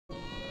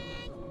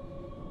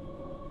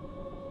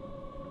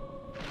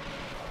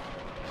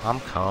I'm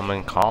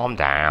coming, calm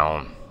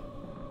down.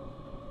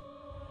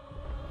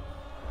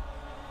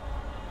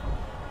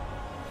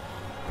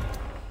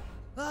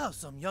 Oh,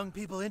 some young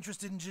people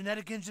interested in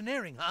genetic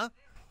engineering, huh?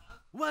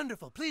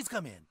 Wonderful, please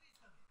come in.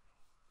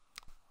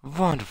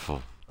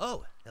 Wonderful.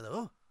 Oh,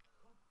 hello.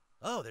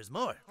 Oh, there's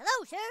more.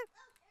 Hello, sir.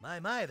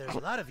 My, there's a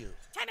lot of you.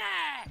 Timmy!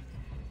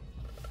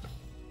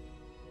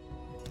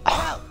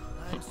 Well,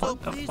 I'm so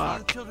What the pleased fuck?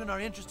 that you children are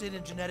interested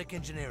in genetic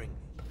engineering.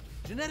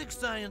 Genetic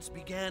science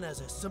began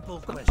as a simple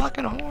The question.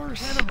 fucking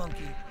horse. Can a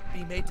monkey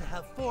be made to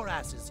have 4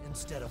 asses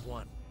instead of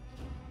 1?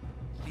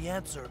 The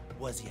answer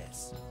was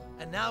yes.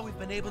 And now we've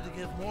been able to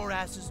give more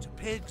asses to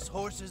pigs,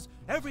 horses,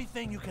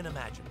 everything you can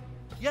imagine.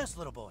 Yes,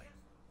 little boy.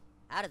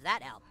 How does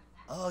that help?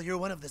 Oh, you're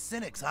one of the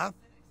cynics, huh?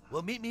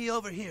 Well, meet me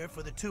over here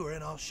for the tour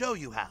and I'll show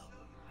you how.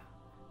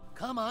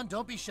 Come on,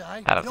 don't be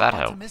shy. How does you that don't want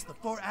help? to miss the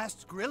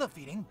 4-assed gorilla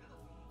feeding.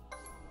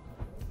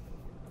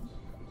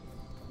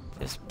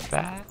 This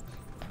bat?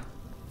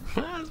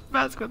 This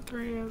bat's got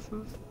 3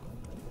 asses.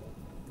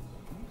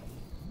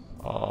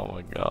 Oh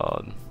my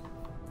god.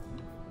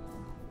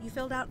 You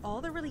filled out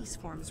all the release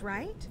forms,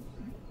 right?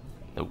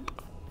 Nope.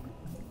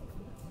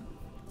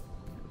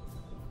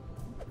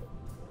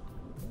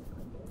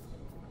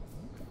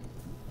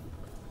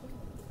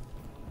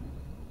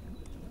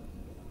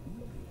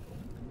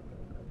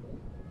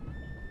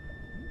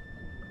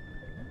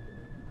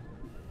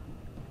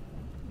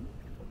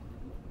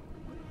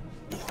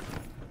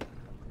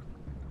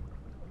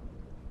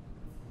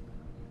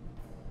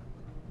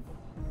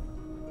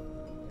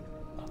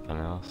 Nothing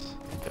else.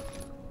 Yep.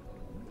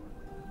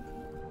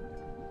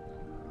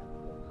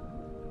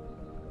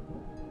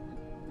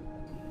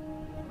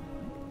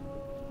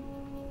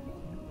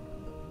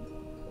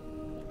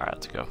 Alright,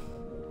 let's go.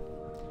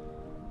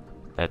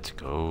 Let's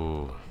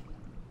go.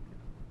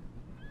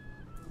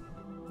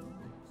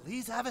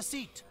 Please have a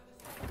seat.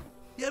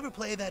 You ever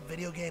play that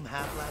video game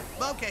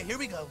Half-Life? Okay, here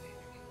we go.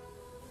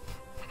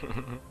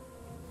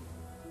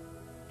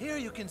 Here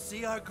you can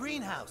see our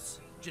greenhouse.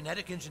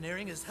 Genetic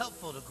engineering is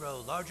helpful to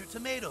grow larger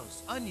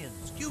tomatoes,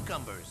 onions,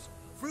 cucumbers,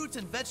 fruits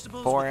and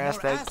vegetables. With more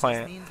Four-assed asses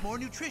eggplant. means more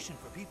nutrition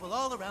for people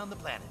all around the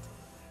planet.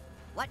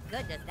 What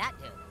good does that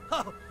do?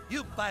 Oh,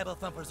 you Bible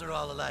thumpers are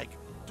all alike.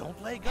 Don't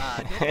play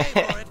God, you'll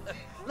pay for it.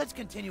 Let's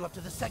continue up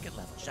to the 2nd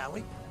level, shall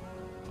we?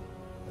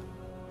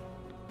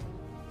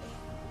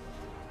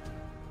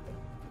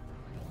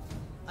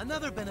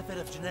 Another benefit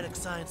of genetic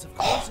science, of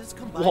course, is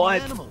combining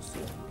What? animals.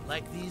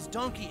 Like these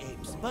donkey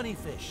apes, bunny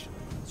fish,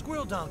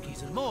 squirrel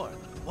donkeys, and more.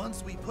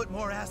 Once we put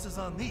more asses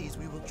on these,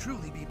 we will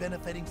truly be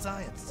benefiting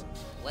science.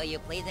 Will you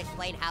please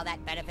explain how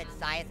that benefits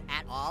science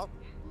at all?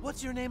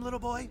 What's your name, little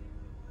boy?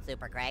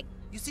 Super Craig.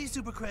 You see,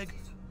 Super Craig,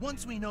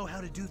 once we know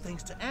how to do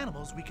things to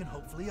animals, we can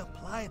hopefully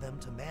apply them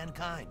to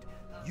mankind.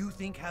 You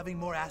think having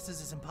more asses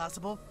is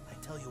impossible? I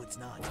tell you it's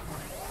not.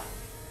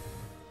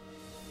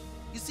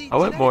 You see, I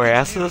want more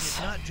genetic engineering asses. is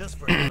not just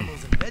for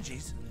animals and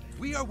veggies.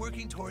 We are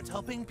working towards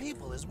helping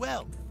people as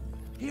well.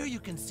 Here you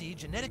can see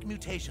genetic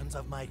mutations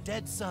of my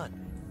dead son.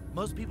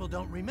 Most people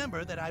don't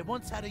remember that I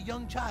once had a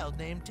young child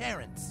named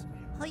Terrence.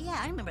 Oh yeah,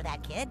 I remember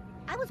that kid.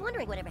 I was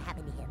wondering whatever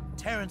happened to him.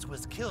 Terrence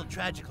was killed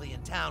tragically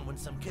in town when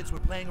some kids were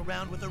playing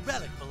around with a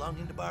relic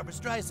belonging to Barbara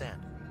Streisand.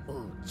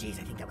 Oh, jeez,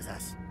 I think that was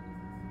us.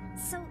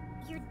 So,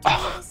 you're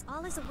doing this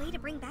all as a way to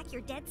bring back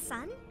your dead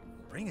son?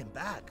 Bring him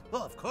back?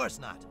 Well, of course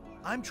not.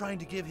 I'm trying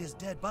to give his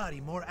dead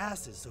body more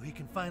asses so he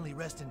can finally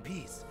rest in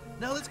peace.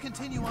 Now let's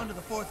continue on to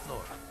the 4th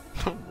floor.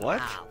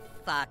 What? Oh,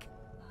 fuck.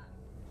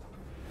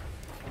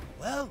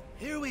 Well,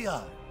 here we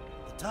are.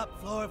 The top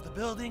floor of the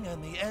building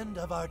and the end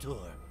of our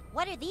tour.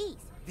 What are these?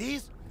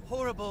 These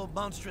horrible,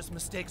 monstrous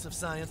mistakes of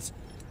science.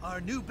 Our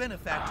new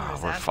benefactor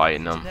has we're asked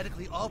fighting me to them.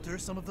 genetically alter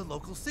some of the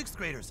local 6th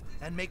graders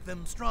and make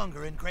them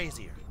stronger and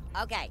crazier.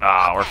 Okay.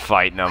 Ah, we're okay.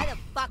 fighting them. Why the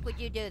fuck would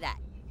you do that?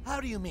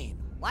 How do you mean?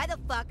 Why the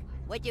fuck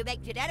would you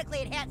make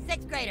genetically enhanced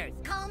 6th graders?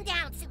 Calm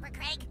down, Super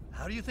Craig.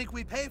 How do you think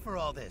we pay for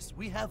all this?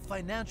 We have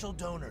financial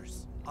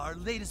donors. Our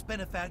latest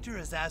benefactor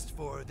has asked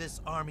for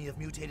this army of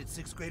mutated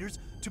 6th graders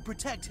to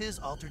protect his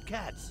altered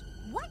cats.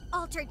 What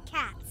altered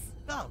cats?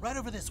 Ah, right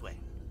over this way.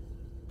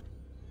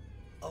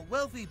 A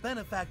wealthy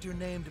benefactor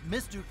named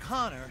Mr.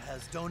 Connor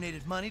has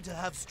donated money to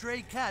have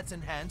stray cats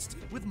enhanced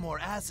with more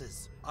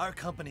asses. Our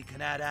company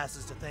can add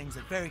asses to things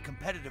at very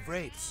competitive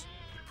rates.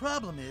 The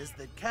problem is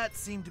that cats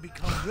seem to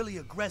become really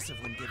aggressive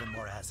when given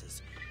more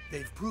asses.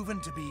 They've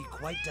proven to be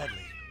quite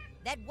deadly.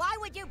 Then why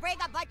would you bring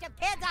a bunch of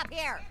kids up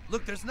here?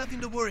 Look, there's nothing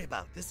to worry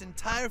about. This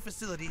entire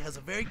facility has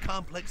a very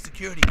complex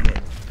security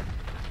grid.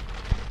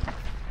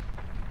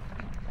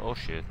 Oh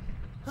shit.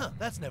 Huh,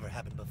 that's never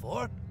happened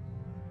before.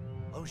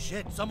 Oh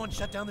shit, someone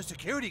shut down the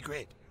security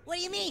grid. What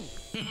do you mean?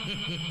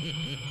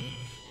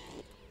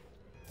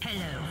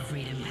 Hello,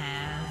 Freedom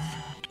Pals.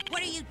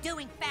 What are you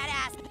doing, fat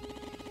ass?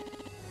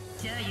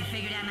 So you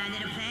figured out my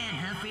little plan,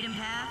 huh, Freedom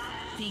Pals?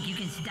 Think you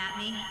can stop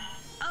me?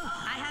 Oh,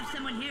 I have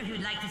someone here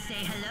who'd like to say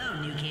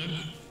hello, new kid.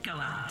 Go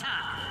on,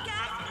 talk.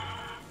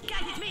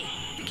 Guys, it's me,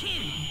 the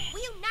kid.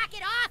 Will you knock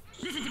it off?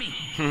 Listen to me.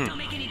 Don't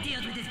make any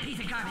deals with this piece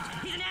of garbage.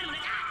 He's an animal.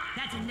 Ah!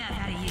 That's enough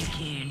out of you,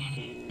 Coon.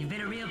 You've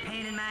been a real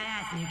pain in my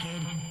ass, new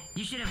kid.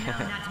 You should have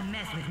known not to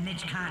mess with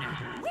Mitch Connor.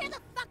 Where the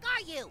fuck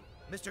are you?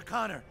 Mr.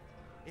 Connor,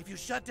 if you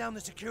shut down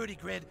the security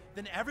grid,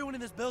 then everyone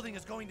in this building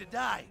is going to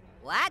die.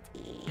 What?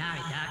 Sorry,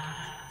 Doc.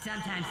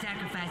 Sometimes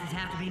sacrifices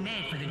have to be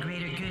made for the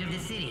greater good of the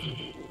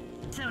city.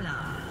 So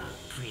long,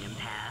 freedom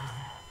pals.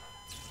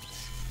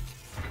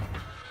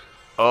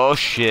 Oh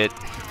shit.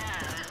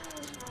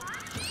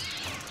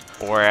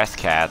 Poor ass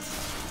cats.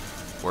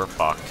 We're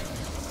fucked.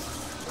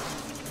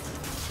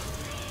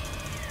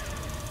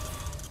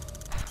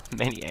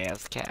 Many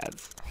ass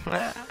cats.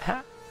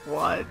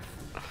 What?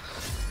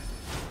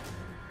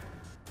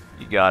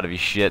 You gotta be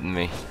shitting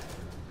me.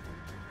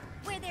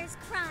 Where there's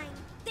crime,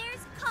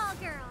 there's call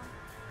girl.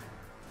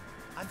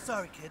 I'm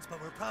sorry, kids, but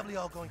we're probably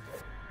all going.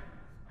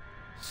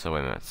 So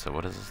wait a minute, so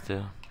what does this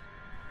do?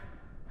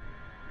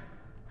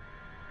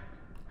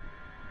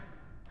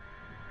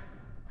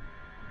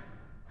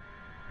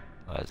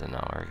 Why is it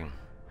not working?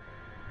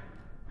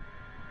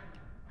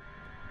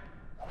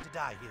 To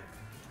die here.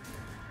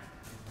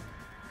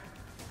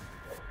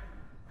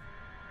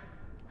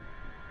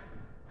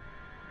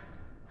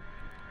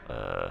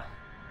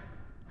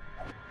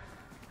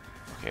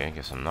 Okay, I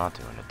guess I'm not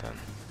doing it then.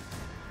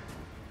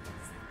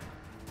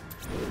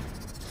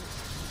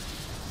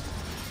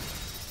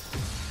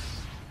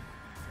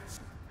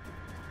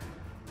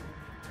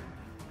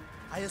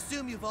 I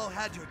assume you've all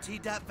had your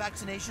Tdap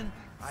vaccination.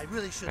 I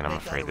really should. And I'm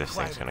make that afraid a this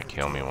thing's gonna requirement for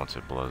kill the me tour. once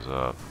it blows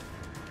up.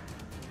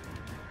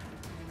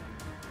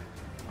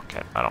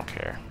 Okay, I don't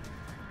care.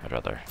 I'd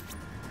rather.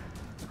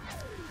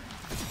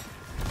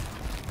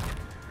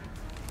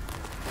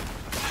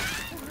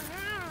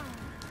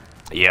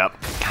 Yep.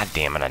 God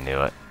damn it, I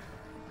knew it.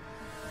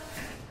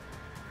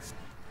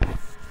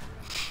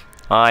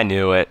 I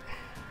knew it.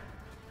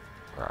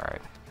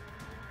 Alright.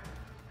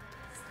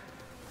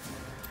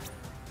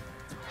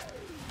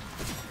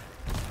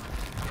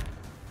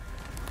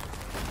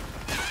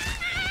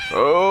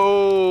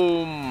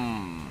 Oh.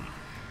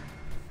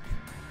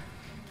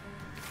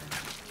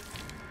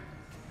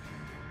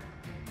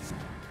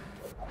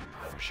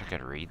 I wish I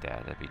could read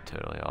that. That'd be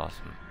totally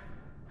awesome.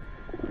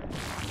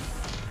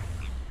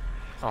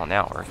 Oh,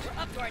 now it works.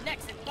 Up to our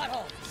necks in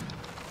buttholes.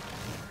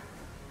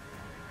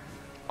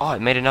 Oh,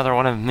 it made another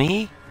one of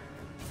me?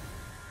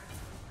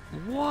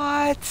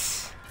 What?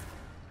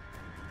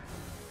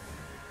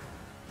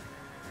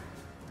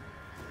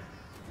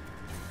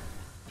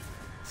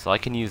 So I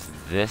can use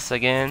this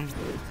again?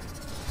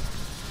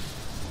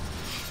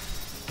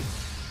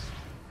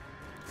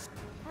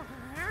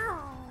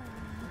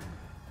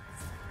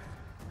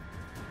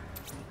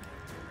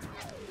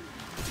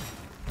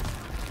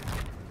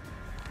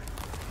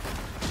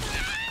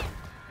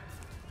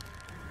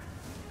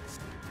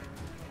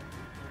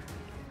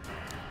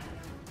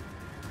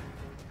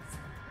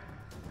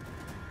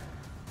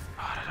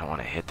 I don't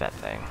want to hit that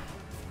thing.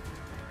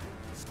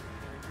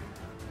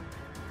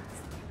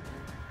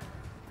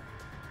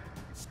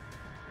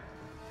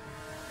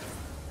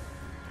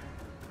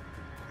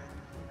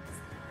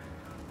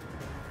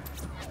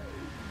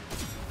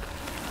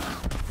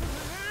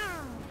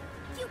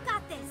 You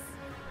got this.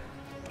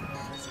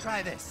 Let's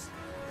try this.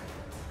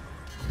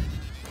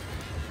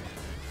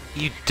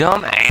 You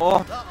dumb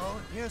asshole!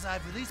 Uh-oh, here's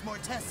I've released more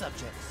test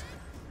subjects.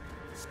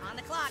 On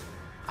the clock.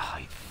 Oh,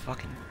 you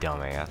fucking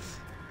dumbass.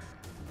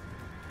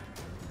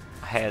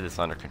 I had this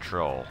under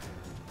control.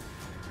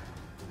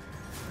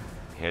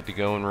 You had to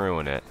go and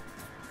ruin it.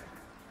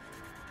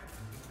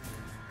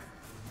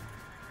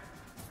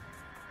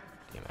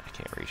 Damn it, I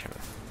can't reach him.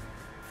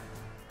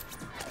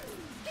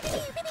 You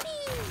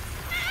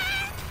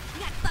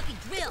got fucking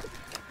drilled.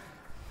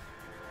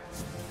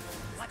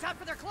 Watch out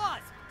for their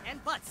claws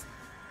and butts.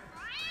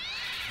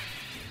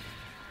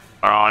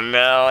 Oh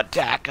no,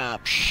 attack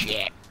up,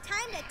 shit.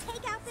 Time to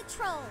take out the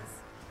trolls.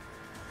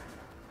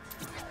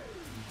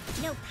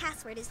 No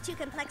password is too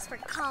complex for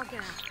call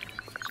girl.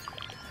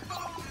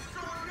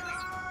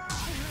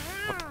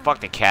 What the fuck,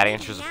 the cat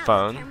answers the Now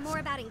phone? care more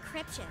about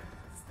encryption.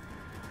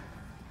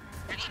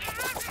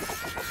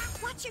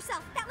 Watch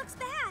yourself, that looks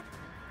bad.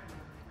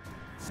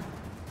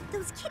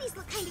 Those kitties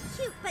look kind of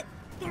cute, but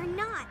they're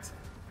not.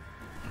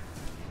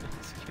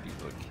 These kitties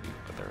look cute,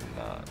 but they're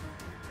not.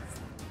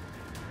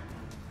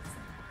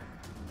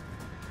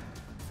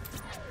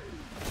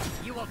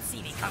 You won't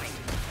see me coming.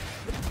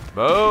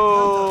 But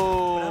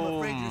I'm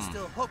afraid you're Boom!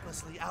 still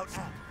hopelessly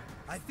out-act.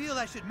 I feel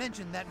I should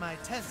mention that my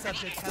test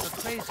subjects have a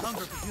crazed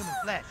hunger for human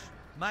flesh.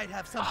 Might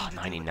have something to do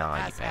with 99, the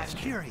you ass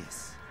bastard.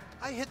 curious.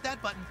 I hit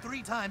that button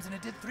 3 times and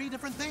it did 3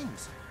 different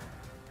things.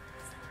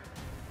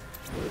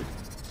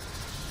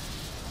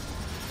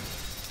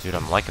 Dude,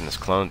 I'm liking this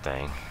clone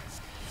thing.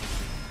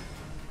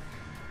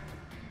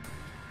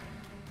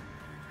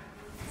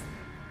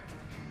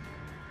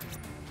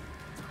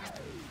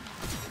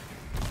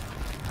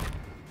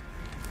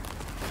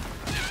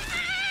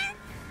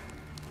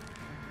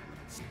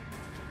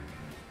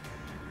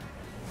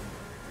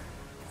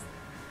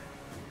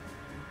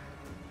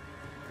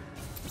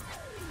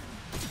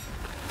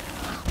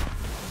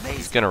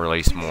 He's gonna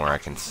release more, I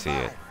can see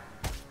it.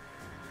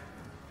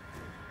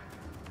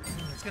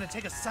 It's gonna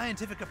take a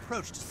scientific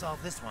approach to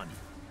solve this one.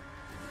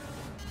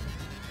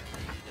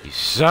 You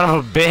son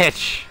of a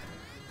bitch!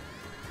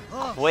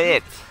 Oh,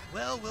 Quit!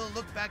 well, we'll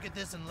look back at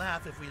this and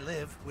laugh if we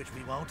live, which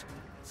we won't.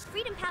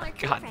 Freedom Power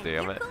God Friend.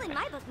 damn You're it. cool in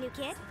my book, new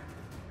kid.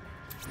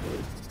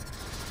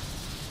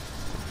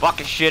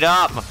 Fucking shit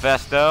up,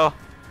 Mephesto!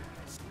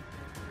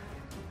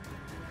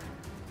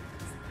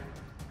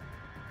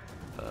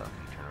 Turn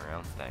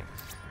around,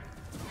 thanks.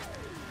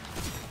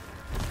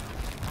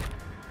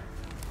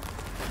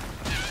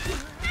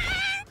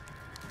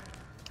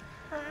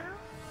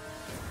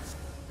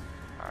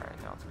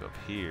 Alright, now let's go up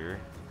here.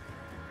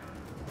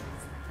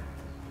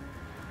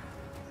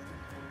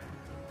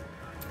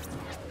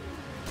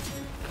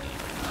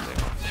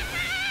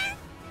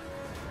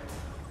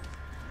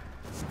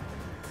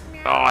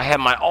 Oh, I had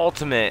my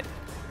ultimate.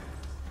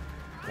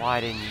 Why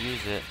I didn't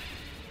use it?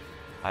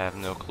 I have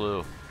no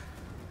clue.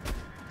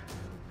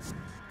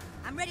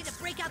 I'm ready to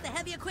break out the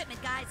heavy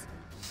equipment, guys.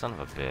 Son of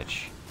a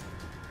bitch.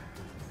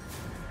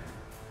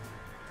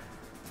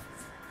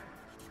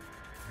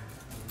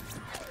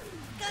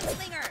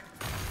 Gunslinger!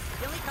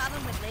 The only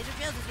problem with laser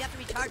drills is you have to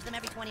recharge them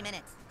every 20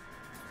 minutes.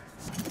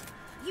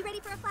 You ready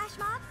for a flash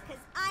mob?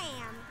 Because I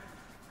am.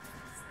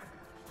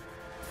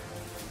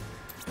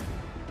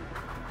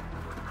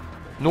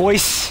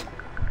 Noise!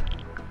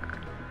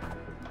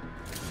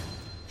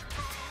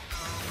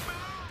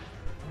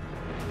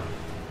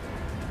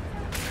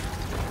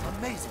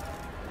 Amazing.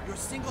 Your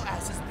single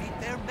asses beat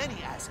their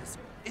many asses.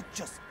 It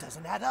just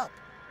doesn't add up.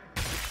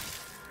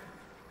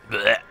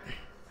 Blech.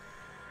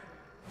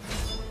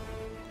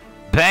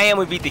 Bam!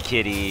 We beat the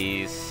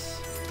kitties.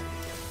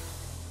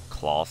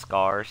 Claw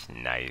scars,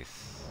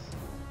 nice.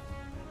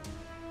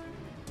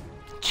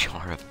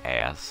 Jar of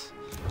ass.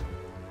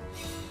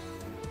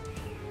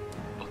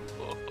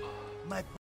 My